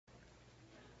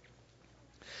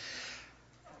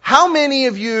How many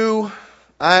of you,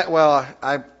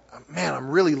 I'm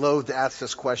really loath to ask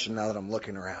this question now that I'm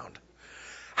looking around.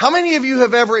 How many of you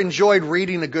have ever enjoyed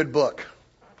reading a good book?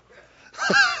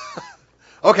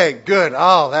 Okay, good.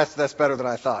 Oh, that's better than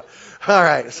I thought. All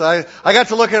right, so I got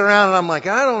to looking around and I'm like,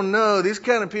 I don't know. These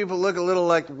kind of people look a little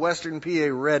like Western PA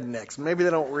rednecks. Maybe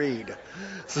they don't read.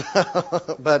 So,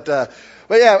 but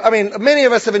yeah, I mean, many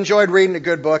of us have enjoyed reading a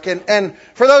good book. And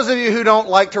for those of you who don't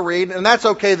like to read, and that's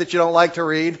okay that you don't like to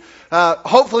read,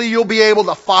 hopefully you'll be able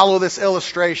to follow this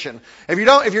illustration.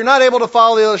 If you're not able to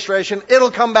follow the illustration,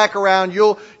 it'll come back around.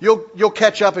 You'll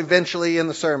catch up eventually in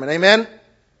the sermon. Amen?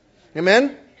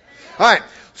 Amen? All right.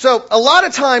 So a lot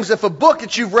of times if a book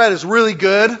that you've read is really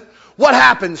good, what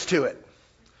happens to it?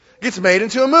 It gets made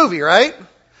into a movie, right?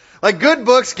 Like good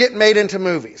books get made into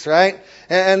movies, right?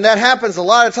 And that happens a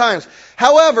lot of times.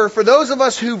 However, for those of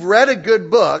us who've read a good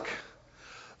book,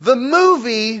 the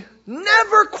movie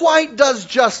never quite does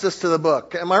justice to the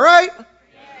book. Am I right?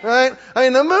 Right? I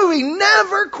mean, the movie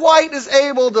never quite is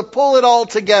able to pull it all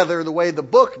together the way the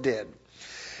book did.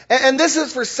 And this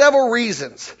is for several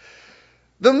reasons.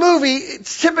 The movie,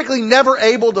 it's typically never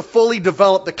able to fully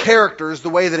develop the characters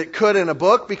the way that it could in a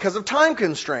book because of time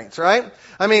constraints, right?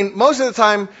 I mean, most of the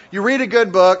time, you read a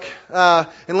good book,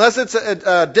 unless it's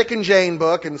a Dick and Jane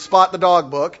book and Spot the Dog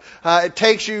book, it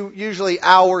takes you usually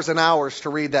hours and hours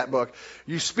to read that book.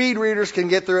 You speed readers can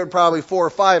get through it in probably 4 or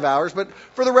 5 hours, but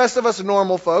for the rest of us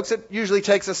normal folks, it usually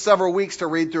takes us several weeks to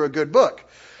read through a good book.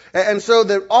 And so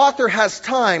the author has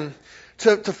time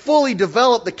to fully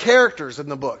develop the characters in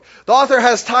the book. The author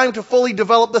has time to fully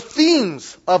develop the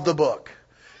themes of the book.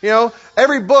 You know,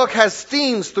 every book has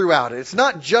themes throughout it. It's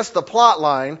not just the plot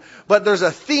line, but there's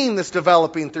a theme that's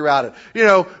developing throughout it. You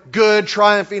know, good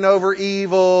triumphing over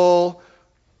evil,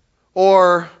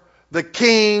 or the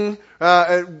king,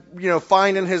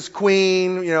 finding his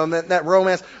queen, that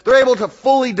romance. They're able to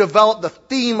fully develop the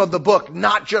theme of the book,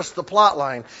 not just the plot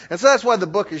line. And so that's why the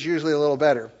book is usually a little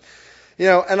better.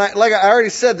 And I already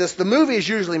said this, the movie is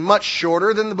usually much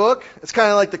shorter than the book. It's kind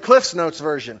of like the Cliff's Notes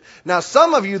version. Now,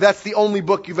 some of you, that's the only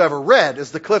book you've ever read,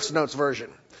 is the Cliff's Notes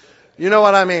version. You know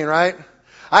what I mean, right?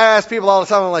 I ask people all the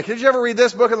time, I'm like, did you ever read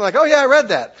this book? And they're like, oh yeah, I read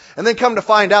that. And then come to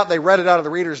find out they read it out of the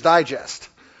Reader's Digest,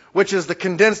 which is the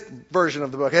condensed version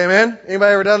of the book. Amen?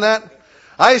 Anybody ever done that?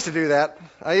 I used to do that.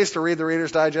 I used to read the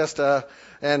Reader's Digest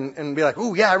and be like,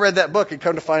 ooh, yeah, I read that book. And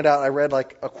come to find out I read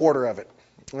like a quarter of it.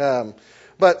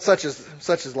 But such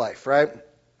is life, right?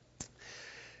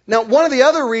 Now, one of the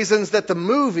other reasons that the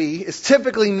movie is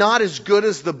typically not as good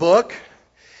as the book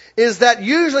is that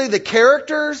usually the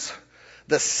characters,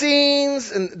 the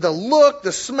scenes, and the look,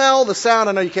 the smell, the sound,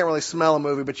 I know you can't really smell a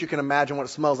movie, but you can imagine what it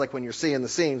smells like when you're seeing the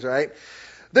scenes, right?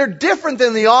 They're different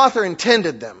than the author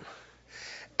intended them.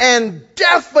 And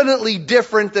definitely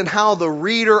different than how the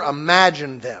reader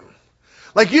imagined them.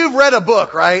 Like you've read a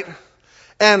book, right?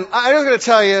 And I'm just going to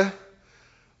tell you,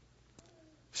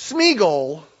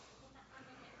 Smeagol,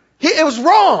 it was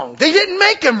wrong. They didn't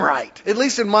make him right. At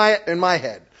least in my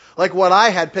head. Like what I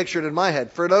had pictured in my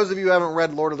head. For those of you who haven't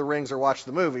read Lord of the Rings or watched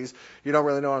the movies, you don't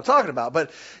really know what I'm talking about.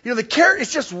 But, the character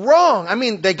is just wrong. I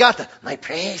mean, they got my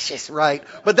precious right.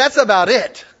 But that's about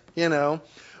it,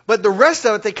 But the rest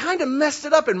of it, they kind of messed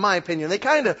it up in my opinion. They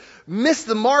kind of missed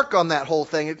the mark on that whole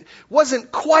thing. It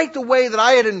wasn't quite the way that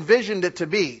I had envisioned it to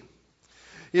be.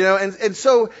 And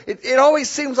so it always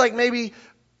seems like maybe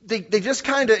they just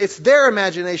kind of, it's their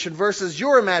imagination versus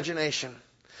your imagination.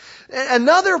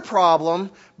 Another problem,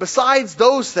 besides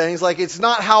those things, like it's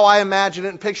not how I imagined it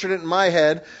and pictured it in my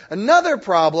head, another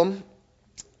problem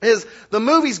is the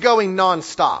movie's going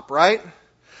nonstop, right?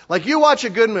 Like you watch a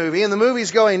good movie and the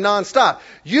movie's going nonstop.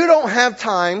 You don't have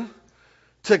time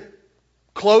to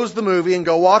close the movie and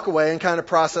go walk away and kind of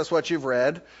process what you've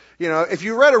read. If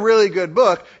you read a really good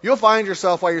book, you'll find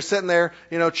yourself while you're sitting there,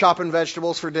 chopping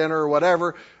vegetables for dinner or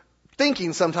whatever,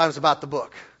 thinking sometimes about the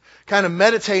book, kind of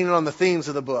meditating on the themes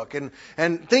of the book and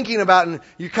thinking about, and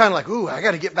you're kind of like, ooh, I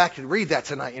got to get back to read that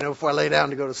tonight, before I lay down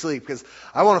to go to sleep because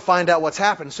I want to find out what's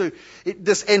happened. So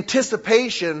this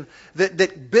anticipation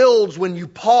that builds when you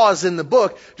pause in the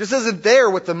book just isn't there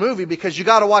with the movie because you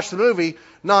got to watch the movie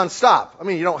nonstop. I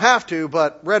mean, you don't have to,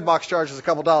 but Redbox charges a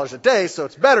couple dollars a day, so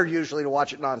it's better usually to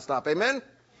watch it nonstop. Amen?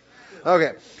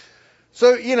 Okay.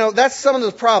 So, that's some of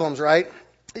the problems, right?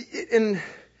 And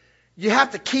you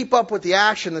have to keep up with the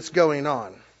action that's going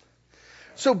on.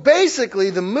 So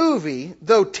basically, the movie,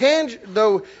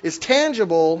 though is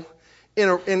tangible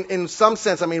in some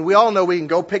sense. I mean, we all know we can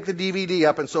go pick the DVD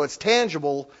up, and so it's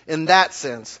tangible in that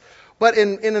sense. But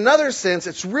in another sense,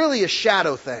 it's really a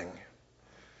shadow thing.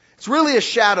 It's really a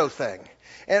shadow thing.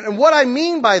 And what I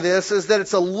mean by this is that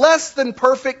it's a less than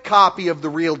perfect copy of the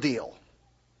real deal.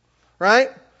 Right?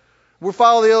 We'll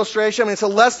follow the illustration. I mean, it's a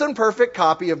less than perfect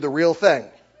copy of the real thing.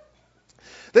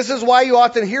 This is why you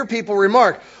often hear people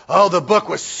remark, oh, the book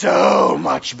was so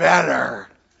much better.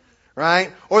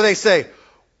 Right? Or they say,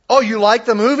 oh, you like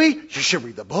the movie? You should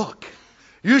read the book.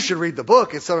 You should read the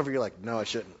book. And some of you are like, no, I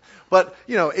shouldn't. But,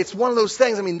 it's one of those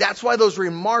things. I mean, that's why those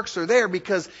remarks are there,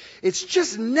 because it's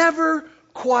just never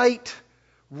quite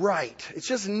right. It's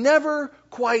just never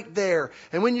quite there.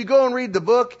 And when you go and read the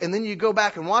book and then you go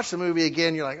back and watch the movie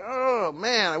again, you're like, oh,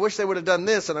 man, I wish they would have done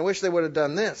this and I wish they would have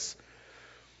done this.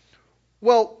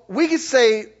 Well, we could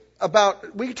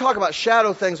talk about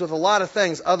shadow things with a lot of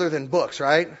things other than books,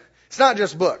 right? It's not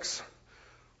just books.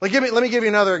 Let me give you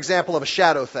another example of a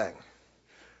shadow thing.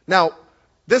 Now,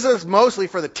 this is mostly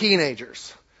for the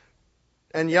teenagers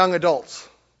and young adults.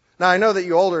 Now, I know that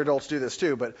you older adults do this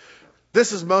too, but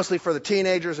this is mostly for the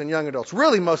teenagers and young adults.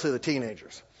 Really, mostly the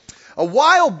teenagers. A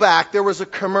while back, there was a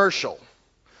commercial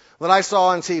that I saw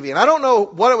on TV. And I don't know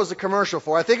what it was a commercial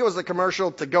for. I think it was a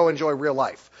commercial to go enjoy real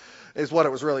life is what it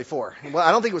was really for. Well,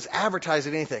 I don't think it was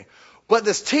advertising anything. But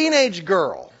this teenage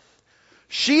girl,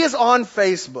 she is on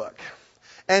Facebook.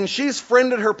 And she's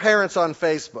friended her parents on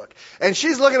Facebook. And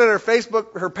she's looking at her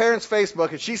parents'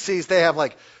 Facebook, and she sees they have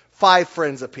like 5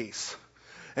 friends apiece.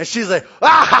 And she's like,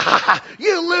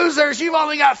 you losers, you've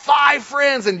only got 5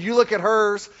 friends. And you look at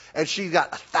hers, and she's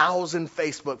got 1,000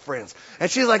 Facebook friends. And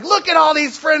she's like, look at all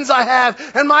these friends I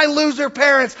have, and my loser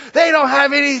parents, they don't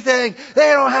have anything. They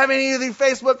don't have any of these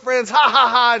Facebook friends. Ha, ha,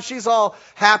 ha. And she's all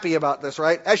happy about this,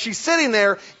 right? As she's sitting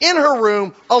there in her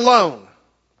room alone,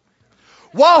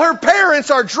 while her parents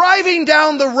are driving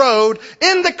down the road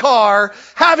in the car,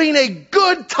 having a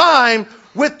good time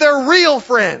with their real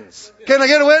friends. Can I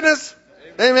get a witness?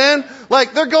 Amen?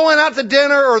 Like they're going out to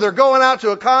dinner or they're going out to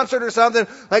a concert or something.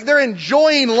 Like they're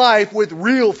enjoying life with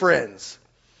real friends.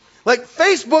 Like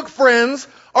Facebook friends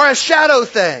are a shadow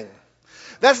thing.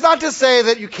 That's not to say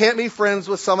that you can't be friends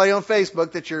with somebody on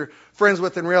Facebook that you're friends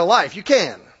with in real life. You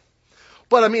can.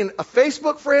 But I mean, a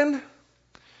Facebook friend,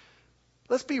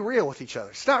 let's be real with each other.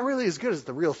 It's not really as good as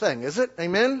the real thing, is it?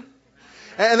 Amen?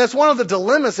 And that's one of the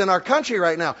dilemmas in our country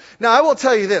right now. Now, I will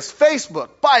tell you this. Facebook,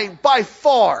 by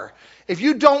far, if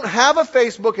you don't have a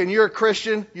Facebook and you're a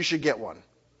Christian, you should get one.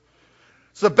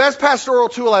 It's the best pastoral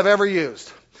tool I've ever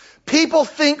used. People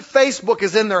think Facebook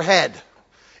is in their head.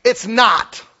 It's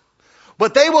not.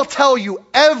 But they will tell you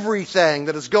everything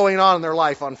that is going on in their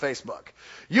life on Facebook.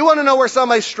 You want to know where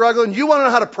somebody's struggling? You want to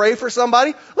know how to pray for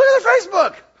somebody? Look at their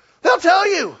Facebook. They'll tell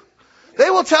you. They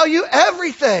will tell you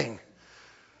everything.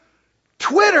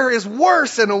 Twitter is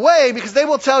worse in a way because they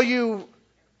will tell you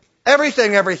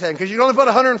everything, because you can only put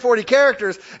 140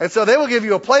 characters, and so they will give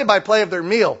you a play-by-play of their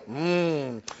meal.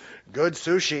 Good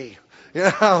sushi.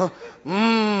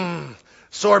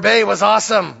 Sorbet was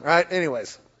awesome. Right?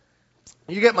 Anyways,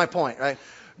 you get my point, right?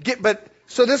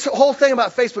 So this whole thing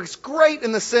about Facebook is great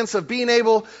in the sense of being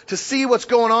able to see what's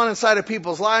going on inside of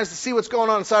people's lives, to see what's going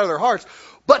on inside of their hearts.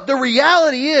 But the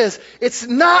reality is, it's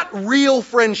not real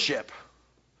friendship.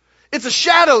 It's a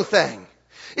shadow thing.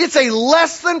 It's a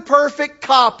less than perfect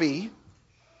copy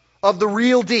of the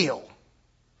real deal.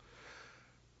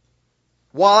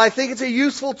 While I think it's a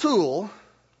useful tool,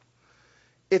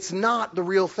 it's not the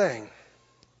real thing.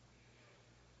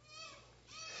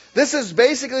 This is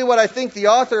basically what I think the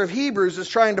author of Hebrews is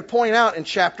trying to point out in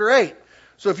chapter 8.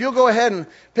 So if you'll go ahead and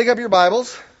pick up your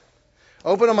Bibles,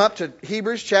 open them up to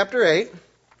Hebrews chapter 8.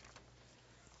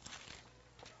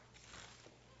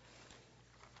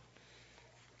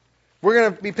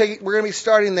 We're going to be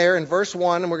starting there in verse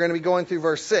 1, and we're going to be going through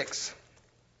verse 6.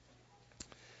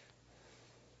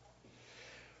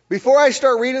 Before I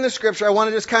start reading the scripture, I want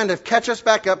to just kind of catch us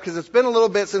back up because it's been a little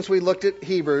bit since we looked at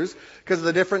Hebrews because of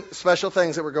the different special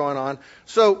things that were going on.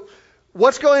 So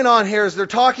what's going on here is they're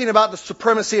talking about the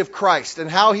supremacy of Christ and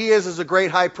how he is as a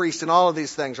great high priest and all of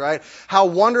these things, right? How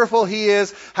wonderful he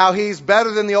is, how he's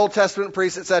better than the Old Testament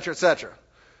priests, etc., etc.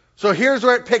 So here's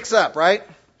where it picks up, right?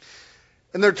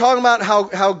 And they're talking about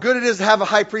how good it is to have a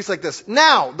high priest like this.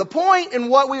 Now, the point in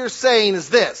what we are saying is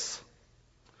this.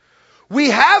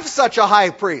 We have such a high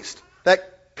priest.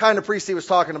 That kind of priest he was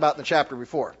talking about in the chapter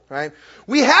before, right?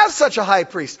 We have such a high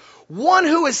priest. One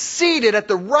who is seated at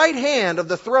the right hand of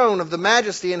the throne of the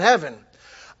majesty in heaven.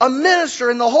 A minister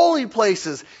in the holy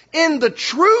places in the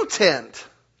true tent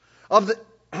of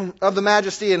the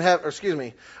majesty in heaven,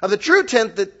 of the true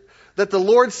tent that the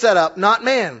Lord set up, not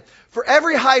man. For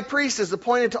every high priest is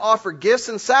appointed to offer gifts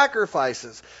and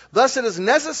sacrifices. Thus it is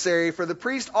necessary for the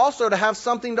priest also to have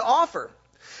something to offer.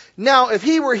 Now, if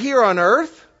he were here on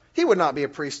earth, he would not be a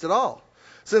priest at all,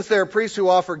 since they are priests who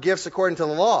offer gifts according to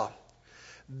the law.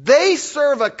 They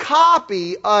serve a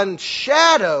copy and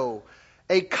shadow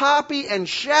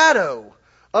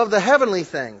of the heavenly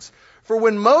things. For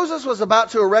when Moses was about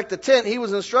to erect the tent, he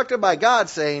was instructed by God,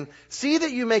 saying, see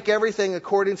that you make everything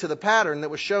according to the pattern that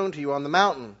was shown to you on the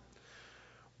mountain.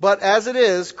 But as it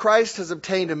is, Christ has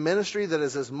obtained a ministry that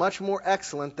is as much more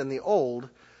excellent than the old,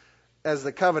 as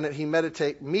the covenant he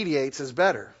mediates is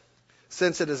better,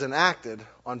 since it is enacted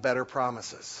on better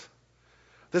promises.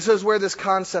 This is where this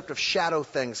concept of shadow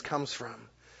things comes from.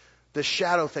 The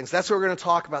shadow things. That's what we're going to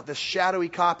talk about, this shadowy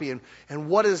copy, and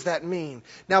what does that mean?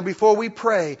 Now, before we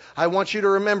pray, I want you to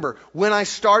remember, when I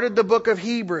started the book of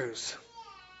Hebrews,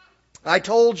 I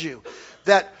told you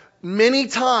that many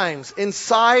times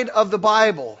inside of the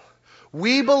Bible,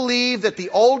 we believe that the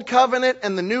Old Covenant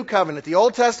and the New Covenant, the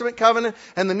Old Testament Covenant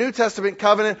and the New Testament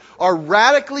Covenant, are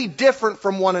radically different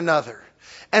from one another.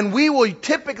 And we will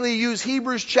typically use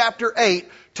Hebrews chapter 8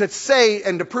 to say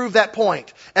and to prove that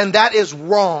point. And that is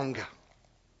wrong.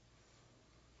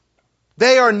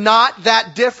 They are not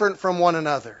that different from one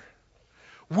another.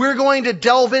 We're going to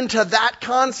delve into that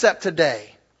concept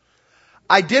today.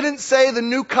 I didn't say the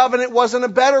new covenant wasn't a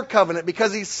better covenant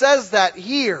because he says that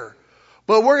here.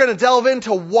 But we're going to delve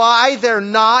into why they're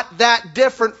not that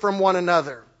different from one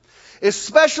another.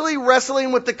 Especially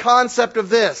wrestling with the concept of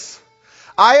this.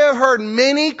 I have heard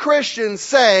many Christians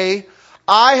say,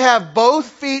 I have both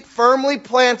feet firmly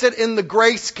planted in the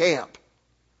grace camp.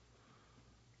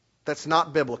 That's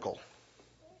not biblical.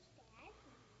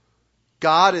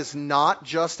 God is not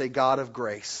just a God of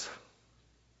grace.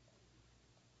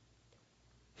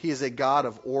 He is a God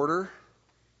of order.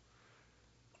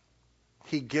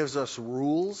 He gives us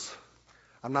rules.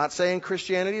 I'm not saying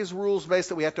Christianity is rules-based,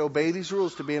 that we have to obey these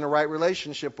rules to be in a right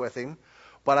relationship with Him.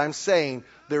 But I'm saying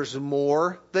there's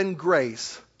more than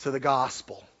grace to the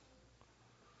gospel.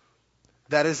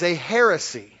 That is a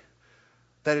heresy.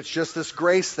 That it's just this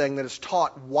grace thing that is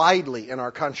taught widely in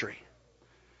our country.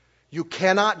 You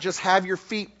cannot just have your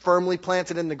feet firmly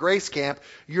planted in the grace camp.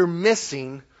 You're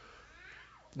missing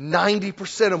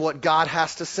 90% of what God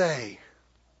has to say.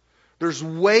 There's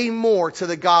way more to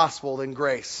the gospel than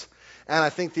grace. And I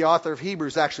think the author of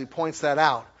Hebrews actually points that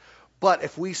out. But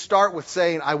if we start with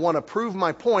saying, I want to prove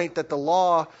my point that the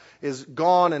law is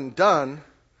gone and done,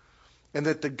 and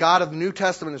that the God of the New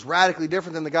Testament is radically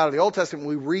different than the God of the Old Testament,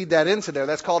 we read that into there.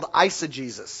 That's called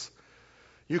eisegesis.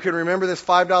 You can remember this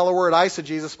 $5 word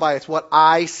eisegesis by it's what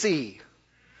I see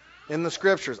in the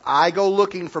Scriptures. I go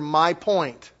looking for my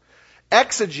point.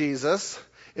 Exegesis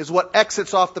is what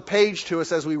exits off the page to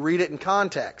us as we read it in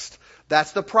context.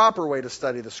 That's the proper way to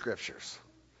study the Scriptures.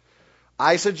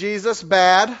 Eisegesis,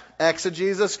 bad.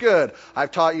 Exegesis, good.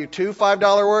 I've taught you 2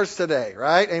 $5 words today,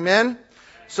 right? Amen?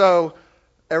 So,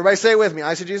 everybody say it with me.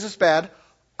 Eisegesis, bad.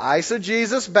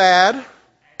 Eisegesis, bad.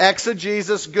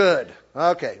 Exegesis, good.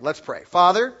 Okay, let's pray.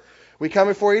 Father, we come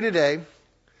before you today,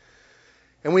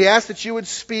 and we ask that you would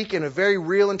speak in a very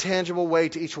real and tangible way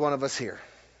to each one of us here.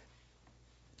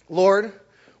 Lord,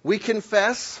 we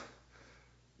confess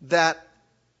that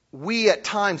we at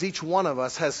times, each one of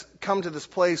us, has come to this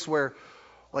place where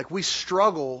we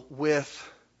struggle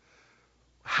with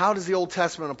how does the Old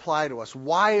Testament apply to us?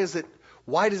 Why does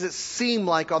it seem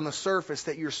like on the surface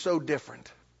that you're so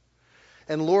different?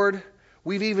 And Lord,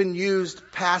 we've even used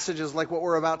passages like what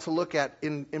we're about to look at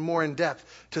in more in depth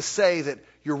to say that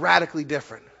you're radically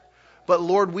different. But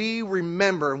Lord, we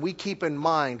remember and we keep in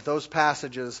mind those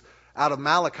passages out of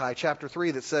Malachi chapter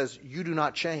 3 that says you do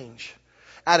not change.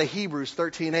 Out of Hebrews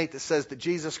 13:8 that says that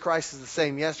Jesus Christ is the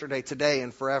same yesterday, today,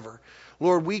 and forever.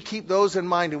 Lord, we keep those in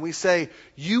mind and we say,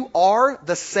 you are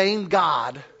the same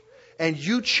God and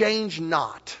you change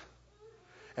not.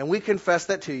 And we confess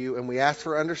that to you and we ask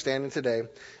for understanding today. And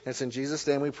it's in Jesus'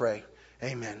 name we pray.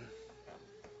 Amen.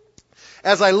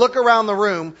 As I look around the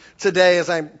room today, as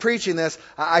I'm preaching this,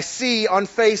 I see on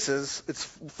faces, it's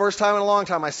the first time in a long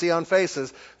time I see on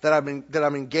faces that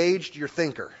I'm engaged, you're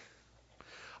thinker.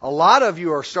 A lot of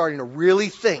you are starting to really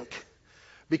think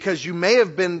because you may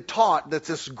have been taught that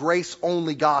this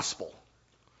grace-only gospel.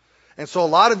 And so a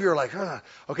lot of you are like,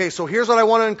 okay, so here's what I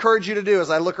want to encourage you to do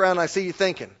as I look around and I see you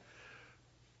thinking.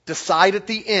 Decide at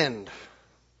the end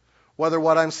whether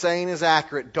what I'm saying is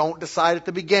accurate. Don't decide at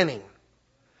the beginning.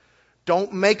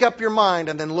 Don't make up your mind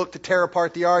and then look to tear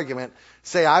apart the argument.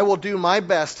 Say, I will do my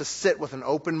best to sit with an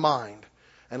open mind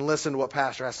and listen to what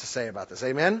Pastor has to say about this.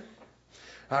 Amen?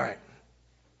 All right.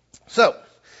 So,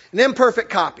 an imperfect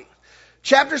copy.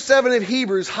 Chapter 7 of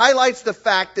Hebrews highlights the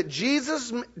fact that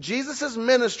Jesus'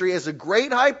 ministry as a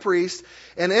great high priest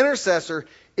and intercessor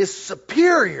is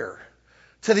superior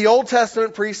to the Old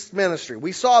Testament priest ministry.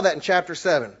 We saw that in chapter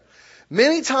 7.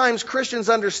 Many times Christians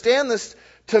understand this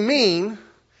to mean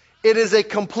it is a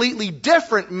completely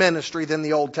different ministry than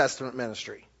the Old Testament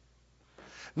ministry.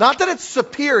 Not that it's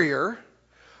superior,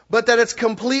 but that it's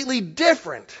completely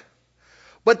different.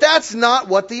 But that's not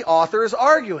what the author is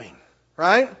arguing,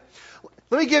 right?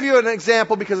 Let me give you an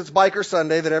example because it's Biker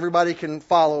Sunday that everybody can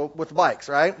follow with bikes,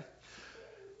 right?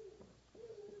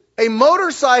 A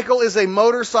motorcycle is a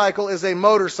motorcycle is a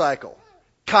motorcycle.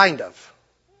 Kind of.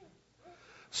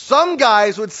 Some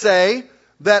guys would say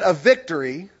that a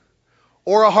Victory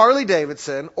or a Harley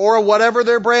Davidson or whatever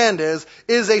their brand is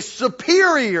a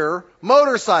superior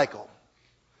motorcycle.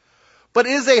 But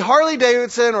is a Harley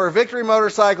Davidson or a Victory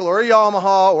motorcycle or a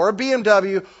Yamaha or a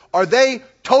BMW, are they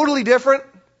totally different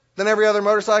than every other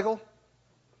motorcycle?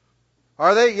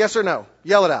 Are they? Yes or no?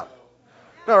 Yell it out.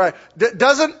 No, right.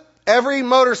 Doesn't every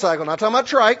motorcycle, not talking about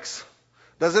trikes,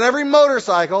 doesn't every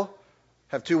motorcycle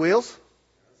have two wheels?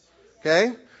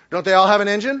 Okay. Don't they all have an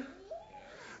engine?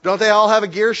 Don't they all have a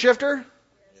gear shifter?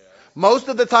 Most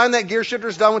of the time that gear shifter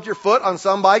is done with your foot. On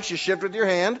some bikes you shift with your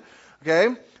hand.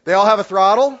 Okay. They all have a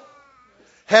throttle,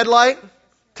 headlight,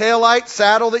 tail light,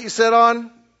 saddle that you sit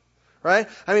on. Right?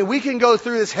 I mean, we can go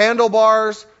through this: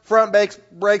 handlebars, front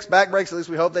brakes, back brakes, at least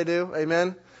we hope they do.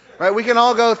 Amen. Right? We can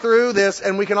all go through this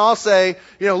and we can all say,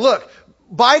 look,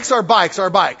 bikes are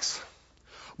bikes.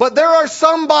 But there are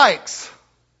some bikes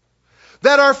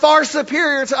that are far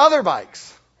superior to other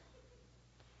bikes.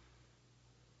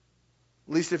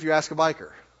 At least if you ask a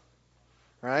biker.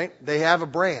 Right? They have a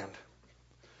brand.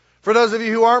 For those of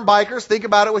you who aren't bikers, think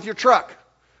about it with your truck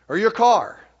or your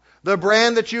car. The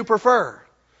brand that you prefer.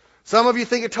 Some of you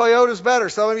think a Toyota's better.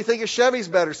 Some of you think a Chevy's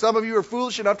better. Some of you are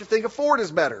foolish enough to think a Ford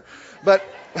is better. But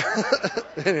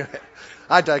anyway,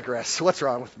 I digress. What's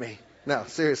wrong with me? No,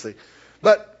 seriously.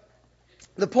 But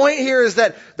the point here is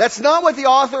that that's not what the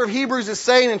author of Hebrews is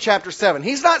saying in chapter 7.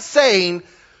 He's not saying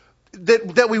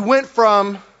that we went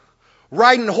from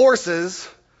riding horses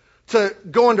to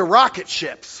going to rocket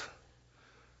ships.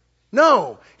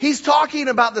 No, he's talking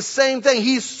about the same thing.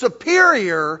 He's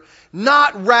superior,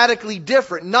 not radically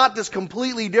different, not this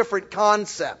completely different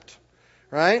concept,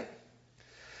 right?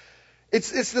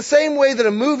 It's the same way that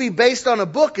a movie based on a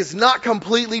book is not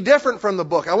completely different from the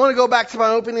book. I want to go back to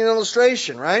my opening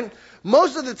illustration, right?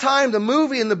 Most of the time, the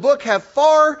movie and the book have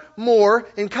far more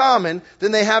in common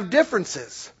than they have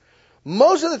differences.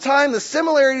 Most of the time, the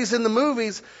similarities in the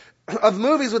movies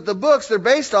with the books they're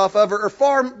based off of are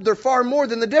far more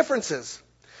than the differences.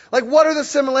 Like, what are the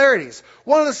similarities?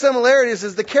 One of the similarities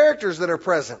is the characters that are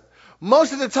present.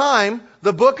 Most of the time,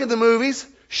 the book and the movies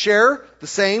share the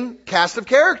same cast of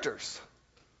characters.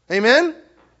 Amen?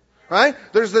 Right?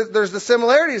 There's the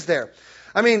similarities there.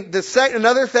 I mean,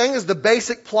 another thing is the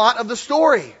basic plot of the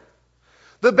story.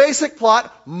 The basic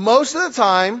plot, most of the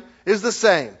time, is the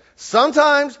same.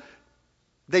 Sometimes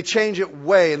they change it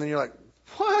way, and then you're like,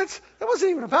 what? That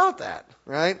wasn't even about that,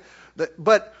 right?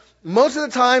 But most of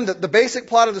the time, the basic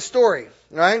plot of the story,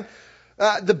 right?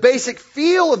 The basic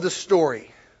feel of the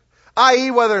story,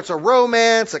 i.e. whether it's a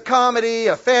romance, a comedy,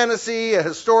 a fantasy, a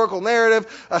historical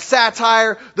narrative, a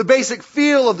satire, the basic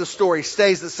feel of the story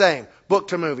stays the same, book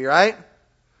to movie, right?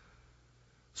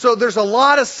 So there's a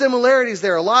lot of similarities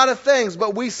there, a lot of things,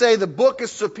 but we say the book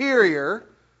is superior,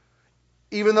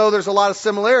 even though there's a lot of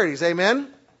similarities. Amen?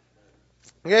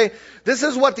 Okay, this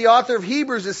is what the author of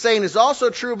Hebrews is saying is also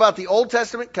true about the Old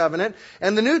Testament covenant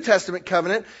and the New Testament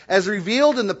covenant as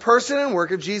revealed in the person and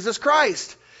work of Jesus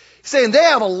Christ. He's saying they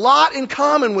have a lot in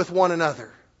common with one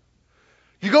another.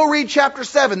 You go read chapter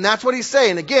 7, that's what he's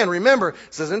saying. Again, remember, it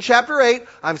says in chapter 8,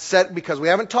 because we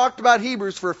haven't talked about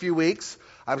Hebrews for a few weeks,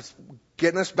 I'm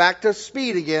getting us back to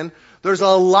speed again. There's a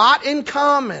lot in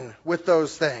common with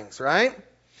those things, right?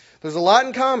 There's a lot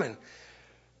in common.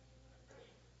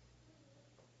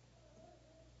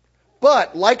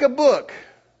 But like a book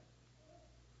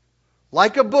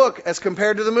as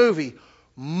compared to the movie,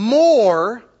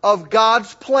 more of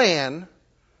God's plan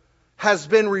has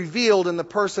been revealed in the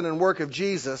person and work of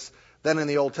Jesus than in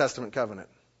the Old Testament covenant.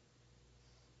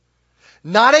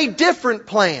 Not a different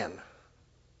plan.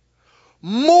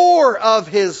 More of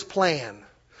His plan.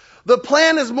 The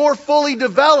plan is more fully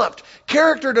developed.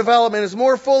 Character development is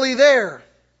more fully there.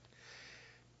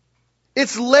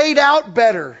 It's laid out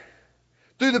better.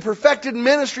 Through the perfected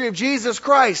ministry of Jesus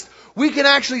Christ, we can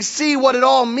actually see what it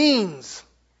all means.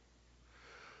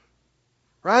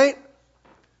 Right?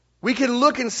 We can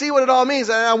look and see what it all means.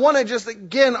 And I want to just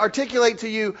again articulate to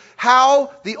you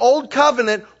how the old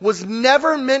covenant was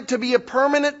never meant to be a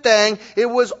permanent thing. It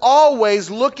was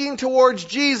always looking towards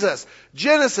Jesus.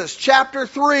 Genesis chapter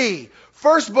 3.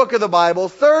 first book of the Bible,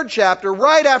 third chapter,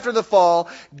 right after the fall,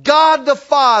 God the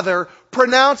Father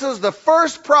pronounces the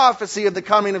first prophecy of the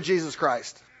coming of Jesus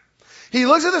Christ. He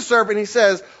looks at the serpent and he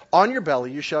says, on your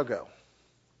belly you shall go,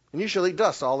 and you shall eat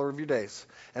dust all of your days.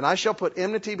 And I shall put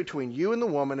enmity between you and the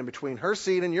woman, and between her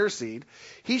seed and your seed.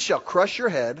 He shall crush your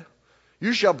head,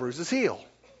 you shall bruise his heel.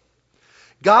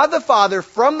 God the Father,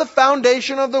 from the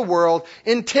foundation of the world,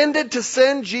 intended to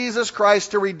send Jesus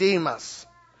Christ to redeem us.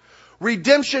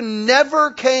 Redemption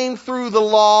never came through the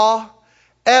law,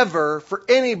 ever, for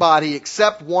anybody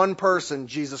except one person,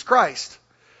 Jesus Christ.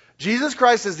 Jesus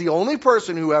Christ is the only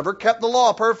person who ever kept the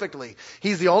law perfectly.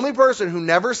 He's the only person who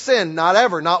never sinned, not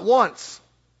ever, not once.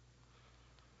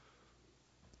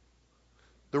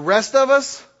 The rest of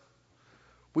us,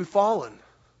 we've fallen.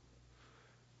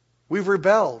 We've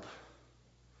rebelled.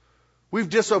 We've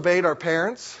disobeyed our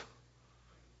parents,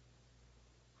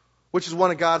 which is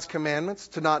one of God's commandments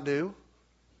to not do.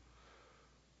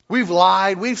 We've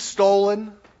lied. We've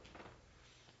stolen.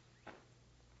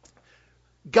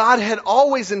 God had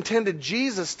always intended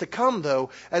Jesus to come, though,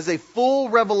 as a full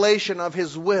revelation of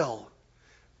His will.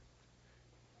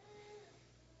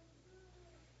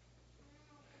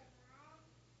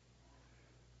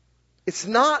 It's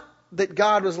not that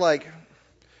God was like,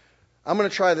 I'm going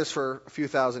to try this for a few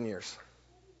thousand years.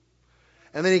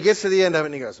 And then He gets to the end of it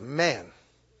and He goes, man,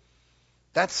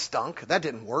 that stunk. That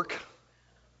didn't work.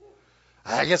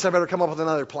 I guess I better come up with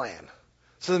another plan.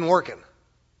 This isn't working.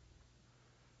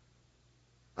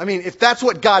 I mean, if that's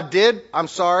what God did, I'm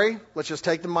sorry. Let's just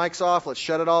take the mics off. Let's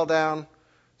shut it all down.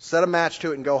 Set a match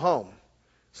to it and go home.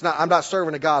 I'm not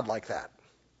serving a God like that.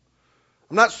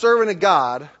 I'm not serving a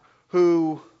God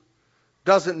who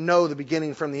doesn't know the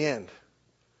beginning from the end.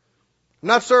 I'm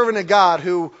not serving a God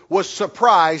who was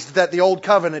surprised that the old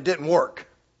covenant didn't work.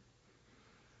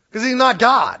 Because He's not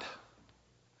God.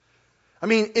 I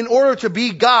mean, in order to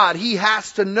be God, He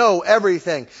has to know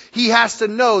everything. He has to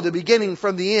know the beginning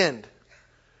from the end.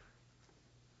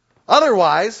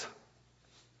 Otherwise,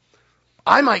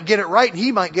 I might get it right and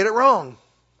He might get it wrong.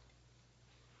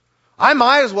 I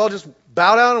might as well just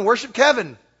bow down and worship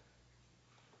Kevin.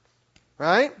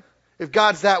 Right? If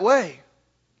God's that way.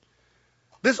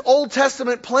 This Old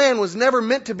Testament plan was never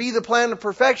meant to be the plan of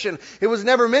perfection. It was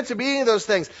never meant to be any of those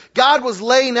things. God was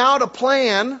laying out a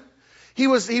plan. He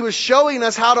was showing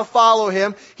us how to follow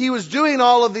Him. He was doing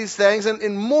all of these things,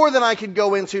 and more than I could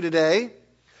go into today.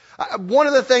 One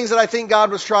of the things that I think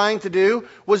God was trying to do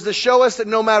was to show us that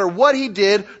no matter what He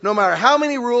did, no matter how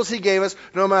many rules He gave us,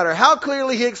 no matter how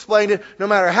clearly He explained it, no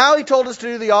matter how He told us to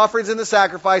do the offerings and the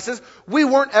sacrifices, we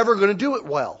weren't ever going to do it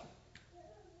well.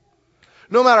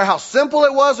 No matter how simple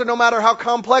it was or no matter how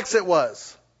complex it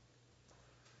was.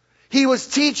 He was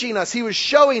teaching us, He was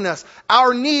showing us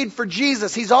our need for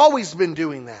Jesus. He's always been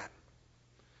doing that.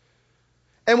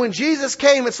 And when Jesus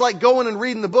came, it's like going and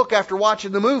reading the book after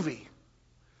watching the movie.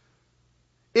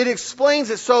 It explains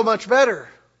it so much better.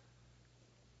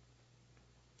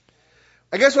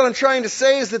 I guess what I'm trying to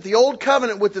say is that the Old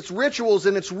Covenant with its rituals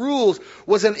and its rules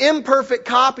was an imperfect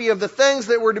copy of the things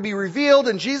that were to be revealed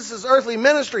in Jesus' earthly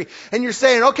ministry. And you're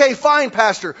saying, okay, fine,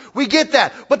 Pastor, we get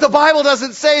that. But the Bible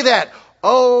doesn't say that.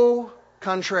 Oh,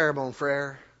 contraire, mon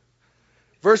frère.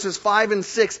 Verses 5 and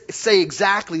 6 say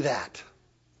exactly that.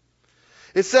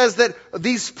 It says that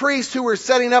these priests who were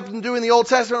setting up and doing the Old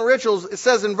Testament rituals, it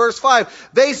says in verse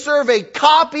 5, they serve a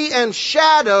copy and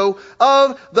shadow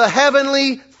of the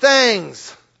heavenly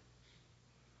things.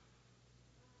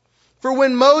 For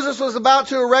when Moses was about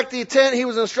to erect the tent, he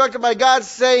was instructed by God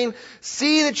saying,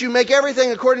 see that you make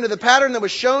everything according to the pattern that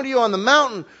was shown to you on the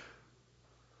mountain.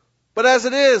 But as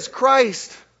it is,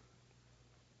 Christ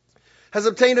has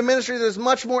obtained a ministry that is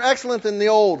much more excellent than the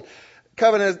old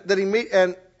covenant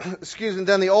that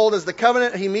than the old, as the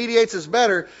covenant He mediates is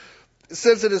better,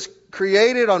 since it is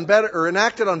created on better or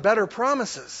enacted on better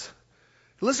promises.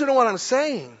 Listen to what I'm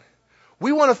saying.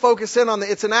 We want to focus in on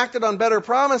it's enacted on better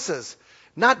promises.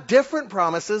 Not different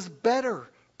promises, better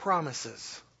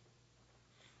promises.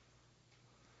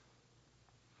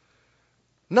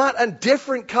 Not a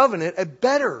different covenant, a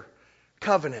better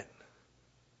covenant.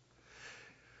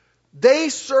 They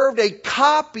served a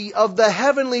copy of the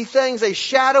heavenly things, a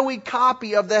shadowy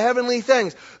copy of the heavenly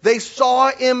things. They saw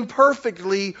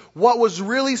imperfectly what was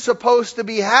really supposed to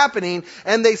be happening,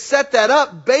 and they set that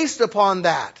up based upon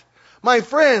that. My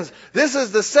friends, this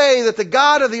is to say that the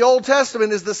God of the Old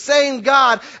Testament is the same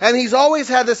God, and He's always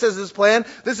had this as His plan.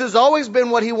 This has always been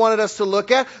what He wanted us to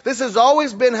look at. This has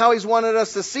always been how He's wanted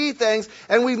us to see things,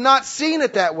 and we've not seen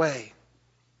it that way.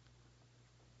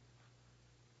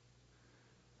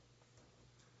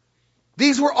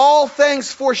 These were all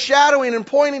things foreshadowing and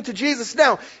pointing to Jesus.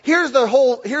 Now, here's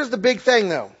the big thing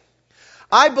though.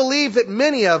 I believe that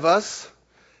many of us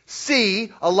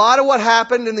see a lot of what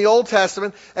happened in the Old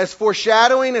Testament as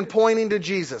foreshadowing and pointing to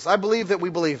Jesus. I believe that we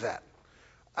believe that.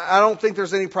 I don't think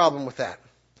there's any problem with that.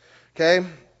 Okay?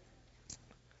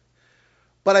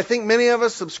 But I think many of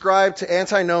us subscribe to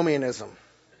antinomianism.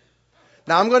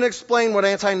 Now I'm going to explain what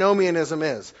antinomianism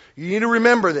is. You need to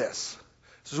remember this.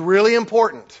 This is really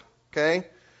important. Okay?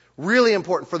 Really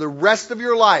important for the rest of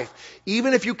your life.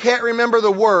 Even if you can't remember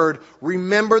the word,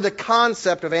 remember the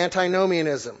concept of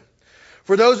antinomianism.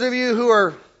 For those of you who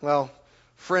are,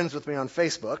 friends with me on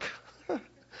Facebook,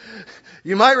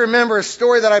 you might remember a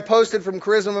story that I posted from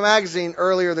Charisma Magazine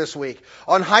earlier this week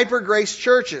on hyper-grace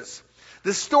churches.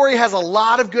 This story has a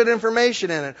lot of good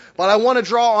information in it, but I want to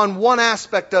draw on one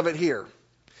aspect of it here.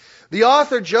 The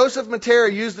author, Joseph Matera,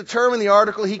 used the term in the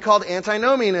article he called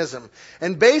antinomianism.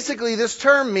 And basically this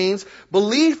term means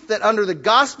belief that under the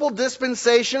gospel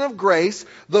dispensation of grace,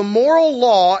 the moral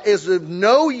law is of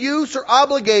no use or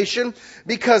obligation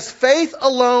because faith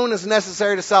alone is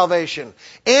necessary to salvation.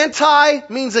 Anti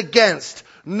means against.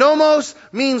 Nomos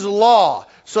means law.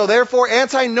 So therefore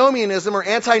antinomianism or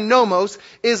antinomos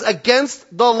is against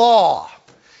the law.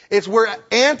 We're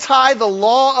anti the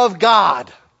law of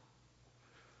God.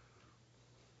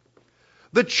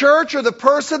 The church or the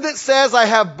person that says, I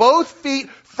have both feet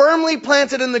firmly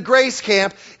planted in the grace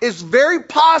camp, is very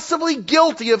possibly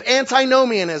guilty of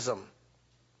antinomianism.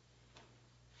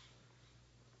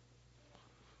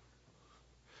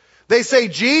 They say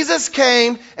Jesus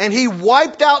came and He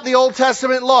wiped out the Old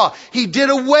Testament law. He did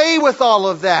away with all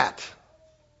of that.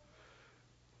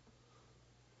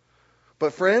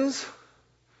 But friends,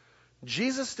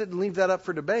 Jesus didn't leave that up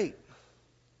for debate.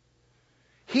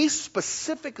 He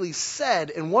specifically said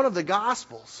in one of the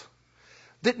Gospels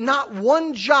that not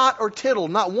one jot or tittle,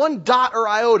 not one dot or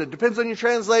iota, depends on your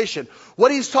translation.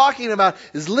 What he's talking about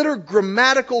is little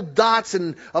grammatical dots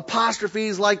and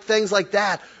apostrophes, like things like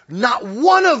that. Not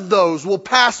one of those will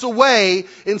pass away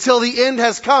until the end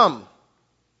has come.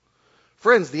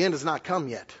 Friends, the end has not come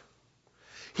yet.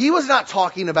 He was not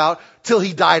talking about till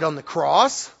He died on the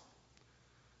cross.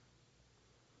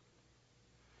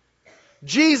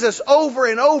 Jesus, over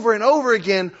and over and over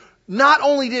again, not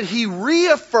only did He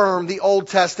reaffirm the Old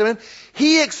Testament,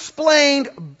 He explained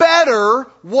better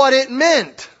what it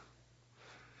meant.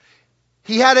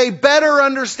 He had a better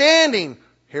understanding.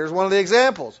 Here's one of the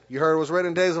examples. You heard it was written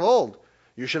in days of old.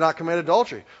 You should not commit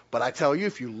adultery. But I tell you,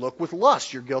 if you look with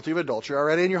lust, you're guilty of adultery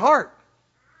already in your heart.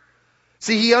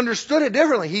 See, He understood it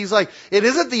differently. He's like, it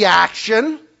isn't the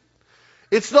action,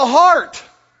 it's the heart.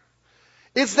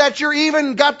 It's that you're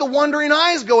even got the wandering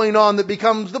eyes going on that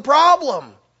becomes the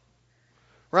problem.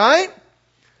 Right?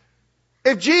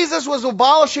 If Jesus was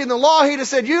abolishing the law, He'd have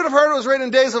said, you'd have heard it was written in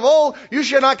days of old, you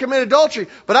should not commit adultery.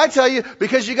 But I tell you,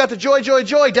 because you got the joy, joy,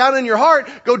 joy down in your heart,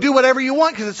 go do whatever you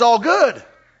want because it's all good.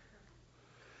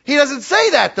 He doesn't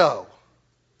say that though.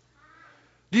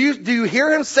 Do you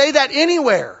hear Him say that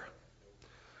anywhere?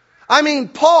 I mean,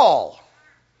 Paul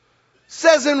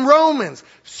says in Romans,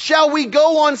 shall we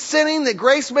go on sinning that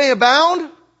grace may abound?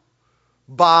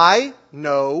 By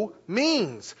no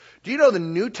means. Do you know the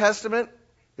New Testament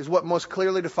is what most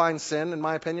clearly defines sin, in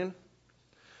my opinion?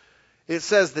 It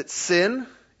says that sin,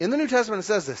 in the New Testament it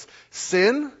says this,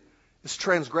 sin is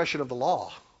transgression of the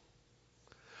law.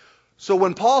 So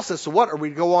when Paul says, so what, are we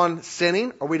to go on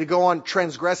sinning? Are we to go on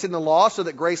transgressing the law so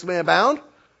that grace may abound?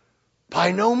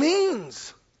 By no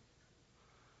means.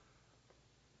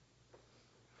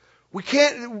 We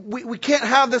can't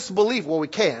have this belief, well we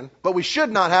can, but we should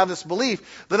not have this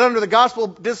belief that under the gospel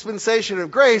dispensation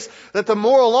of grace that the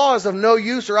moral law is of no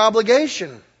use or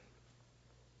obligation.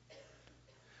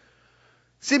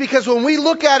 See, because when we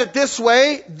look at it this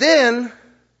way, then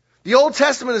the Old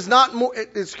Testament is not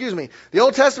the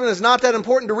Old Testament is not that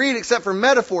important to read except for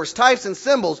metaphors, types, and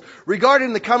symbols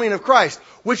regarding the coming of Christ,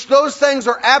 which those things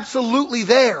are absolutely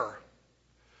there.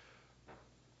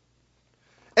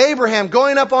 Abraham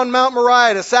going up on Mount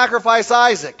Moriah to sacrifice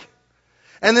Isaac.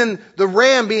 And then the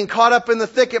ram being caught up in the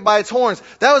thicket by its horns.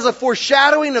 That was a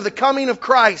foreshadowing of the coming of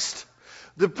Christ.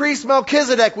 The priest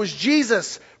Melchizedek was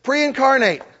Jesus,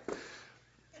 pre-incarnate.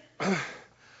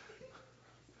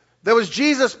 There was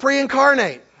Jesus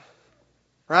pre-incarnate.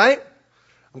 Right?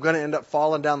 I'm going to end up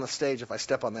falling down the stage if I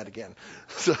step on that again.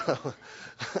 So,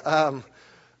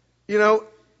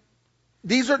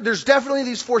 there's definitely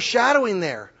these foreshadowing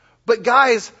there. But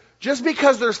guys, just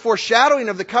because there's foreshadowing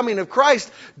of the coming of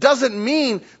Christ doesn't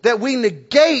mean that we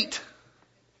negate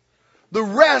the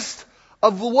rest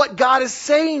of what God is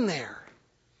saying there.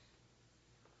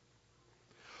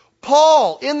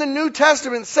 Paul in the New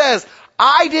Testament says,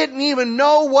 I didn't even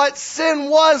know what sin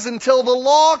was until the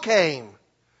law came.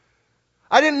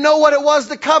 I didn't know what it was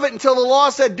to covet until the law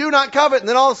said, do not covet. And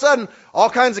then all of a sudden, all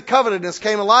kinds of covetousness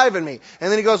came alive in me.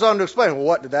 And then he goes on to explain, well,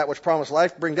 what did that which promised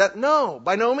life bring death? No,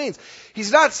 by no means.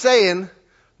 He's not saying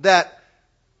that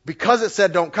because it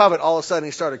said don't covet, all of a sudden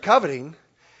he started coveting.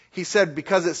 He said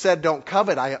because it said don't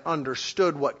covet, I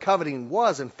understood what coveting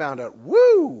was and found out,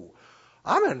 woo,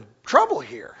 I'm in trouble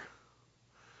here.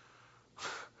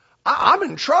 I'm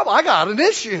in trouble. I got an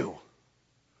issue.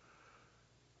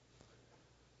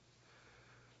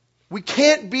 We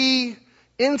can't be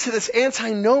into this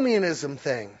antinomianism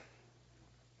thing.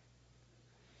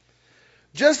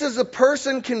 Just as a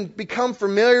person can become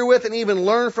familiar with and even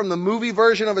learn from the movie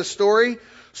version of a story,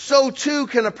 so too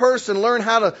can a person learn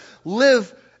how to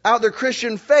live out their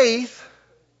Christian faith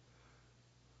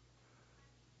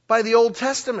by the Old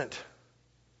Testament.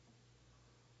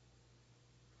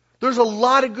 There's a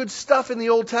lot of good stuff in the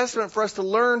Old Testament for us to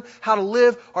learn how to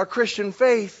live our Christian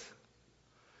faith.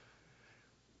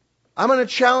 I'm going to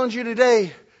challenge you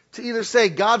today to either say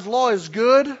God's law is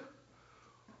good,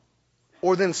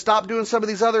 or then stop doing some of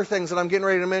these other things that I'm getting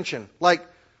ready to mention. Like,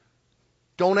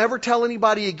 don't ever tell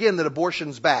anybody again that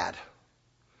abortion's bad.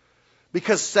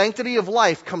 Because sanctity of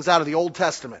life comes out of the Old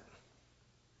Testament.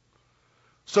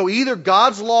 So either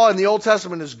God's law in the Old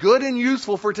Testament is good and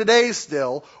useful for today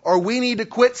still, or we need to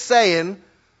quit saying,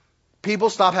 people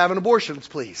stop having abortions,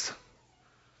 please.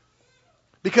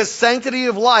 Because sanctity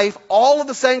of life, all of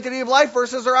the sanctity of life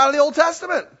verses are out of the Old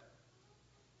Testament.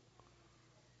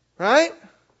 Right?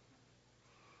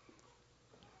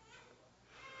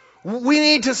 We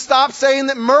need to stop saying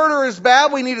that murder is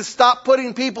bad. We need to stop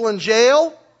putting people in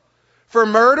jail for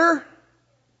murder.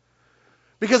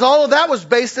 Because all of that was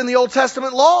based in the Old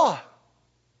Testament law.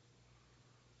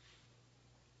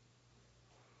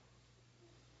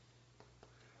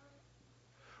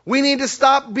 We need to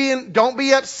stop don't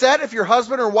be upset if your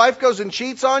husband or wife goes and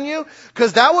cheats on you,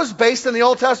 because that was based in the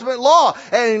Old Testament law,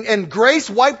 and grace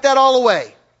wiped that all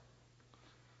away.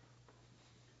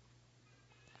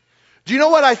 Do you know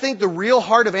what I think the real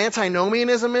heart of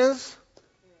antinomianism is?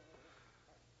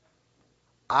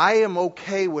 I am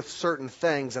okay with certain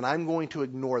things, and I'm going to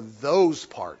ignore those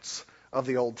parts of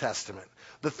the Old Testament.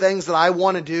 The things that I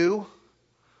want to do,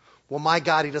 well, my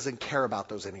God, He doesn't care about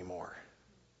those anymore.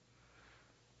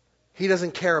 He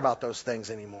doesn't care about those things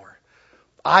anymore.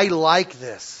 I like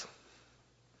this.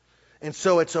 And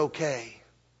so it's okay.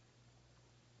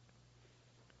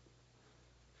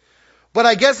 But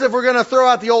I guess if we're going to throw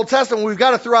out the Old Testament, we've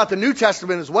got to throw out the New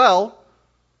Testament as well.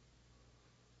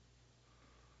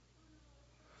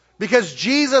 Because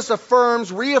Jesus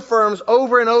reaffirms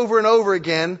over and over and over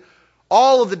again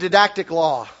all of the didactic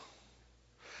law.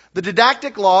 The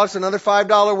didactic law, it's another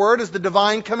 $5 word, is the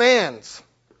divine commands.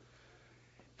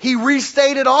 He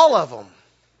restated all of them.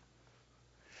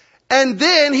 And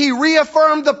then He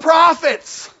reaffirmed the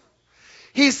prophets.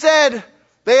 He said,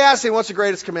 they asked Him, what's the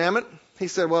greatest commandment? He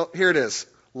said, well, here it is.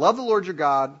 Love the Lord your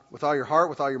God with all your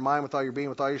heart, with all your mind, with all your being,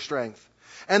 with all your strength.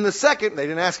 And the second, they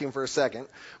didn't ask Him for a second,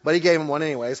 but He gave him one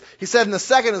anyways. He said, and the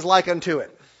second is like unto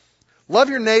it.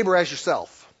 Love your neighbor as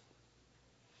yourself.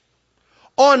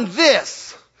 On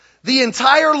this, the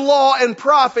entire law and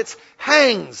prophets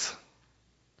hangs.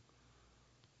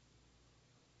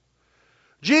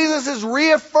 Jesus is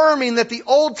reaffirming that the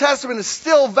Old Testament is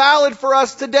still valid for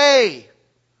us today.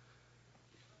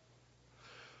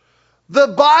 The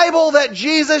Bible that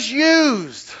Jesus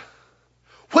used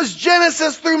was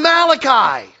Genesis through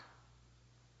Malachi.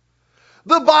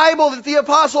 The Bible that the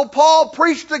Apostle Paul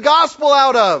preached the gospel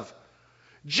out of,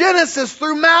 Genesis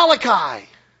through Malachi.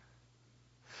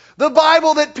 The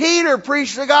Bible that Peter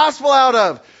preached the gospel out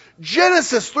of,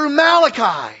 Genesis through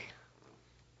Malachi.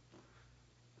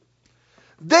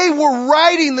 They were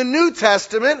writing the New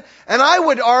Testament, and I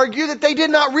would argue that they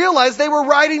did not realize they were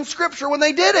writing Scripture when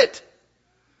they did it.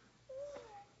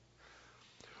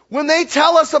 When they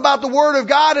tell us about the Word of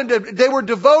God, and they were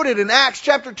devoted in Acts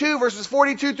chapter 2, verses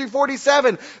 42 through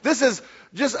 47, this is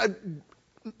just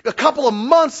a couple of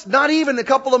months, not even a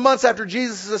couple of months after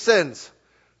Jesus ascends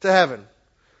to heaven.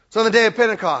 It's on the day of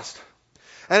Pentecost.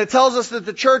 And it tells us that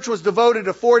the church was devoted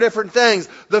to 4 different things.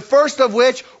 The first of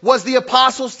which was the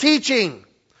apostles' teaching.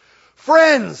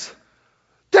 Friends,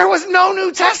 there was no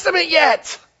New Testament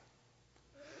yet.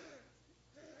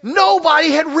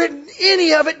 Nobody had written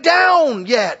any of it down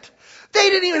yet. They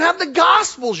didn't even have the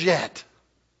Gospels yet.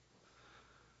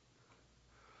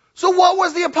 So what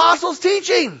was the apostles'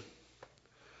 teaching?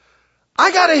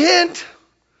 I got a hint.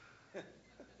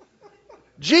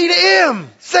 G to M.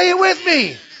 Say it with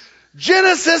me.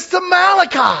 Genesis to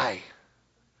Malachi.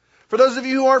 For those of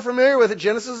you who aren't familiar with it,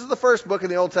 Genesis is the first book in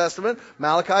the Old Testament.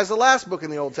 Malachi is the last book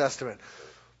in the Old Testament.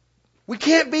 We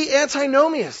can't be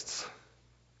antinomiists.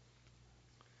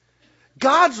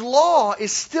 God's law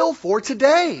is still for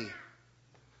today.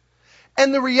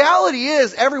 And the reality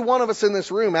is, every one of us in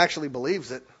this room actually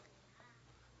believes it.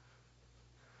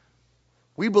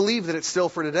 We believe that it's still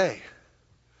for today.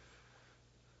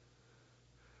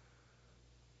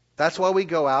 That's why we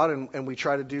go out and we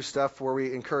try to do stuff where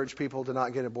we encourage people to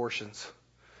not get abortions.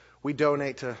 We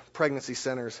donate to pregnancy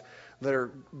centers that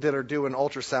are doing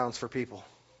ultrasounds for people.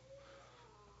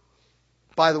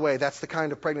 By the way, that's the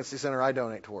kind of pregnancy center I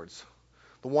donate towards.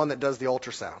 The one that does the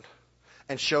ultrasound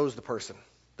and shows the person,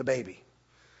 the baby,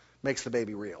 makes the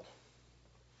baby real.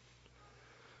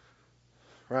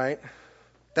 Right?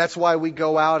 That's why we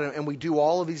go out and we do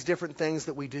all of these different things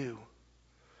that we do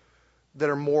that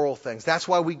are moral things. That's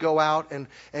why we go out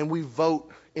and we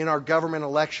vote in our government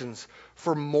elections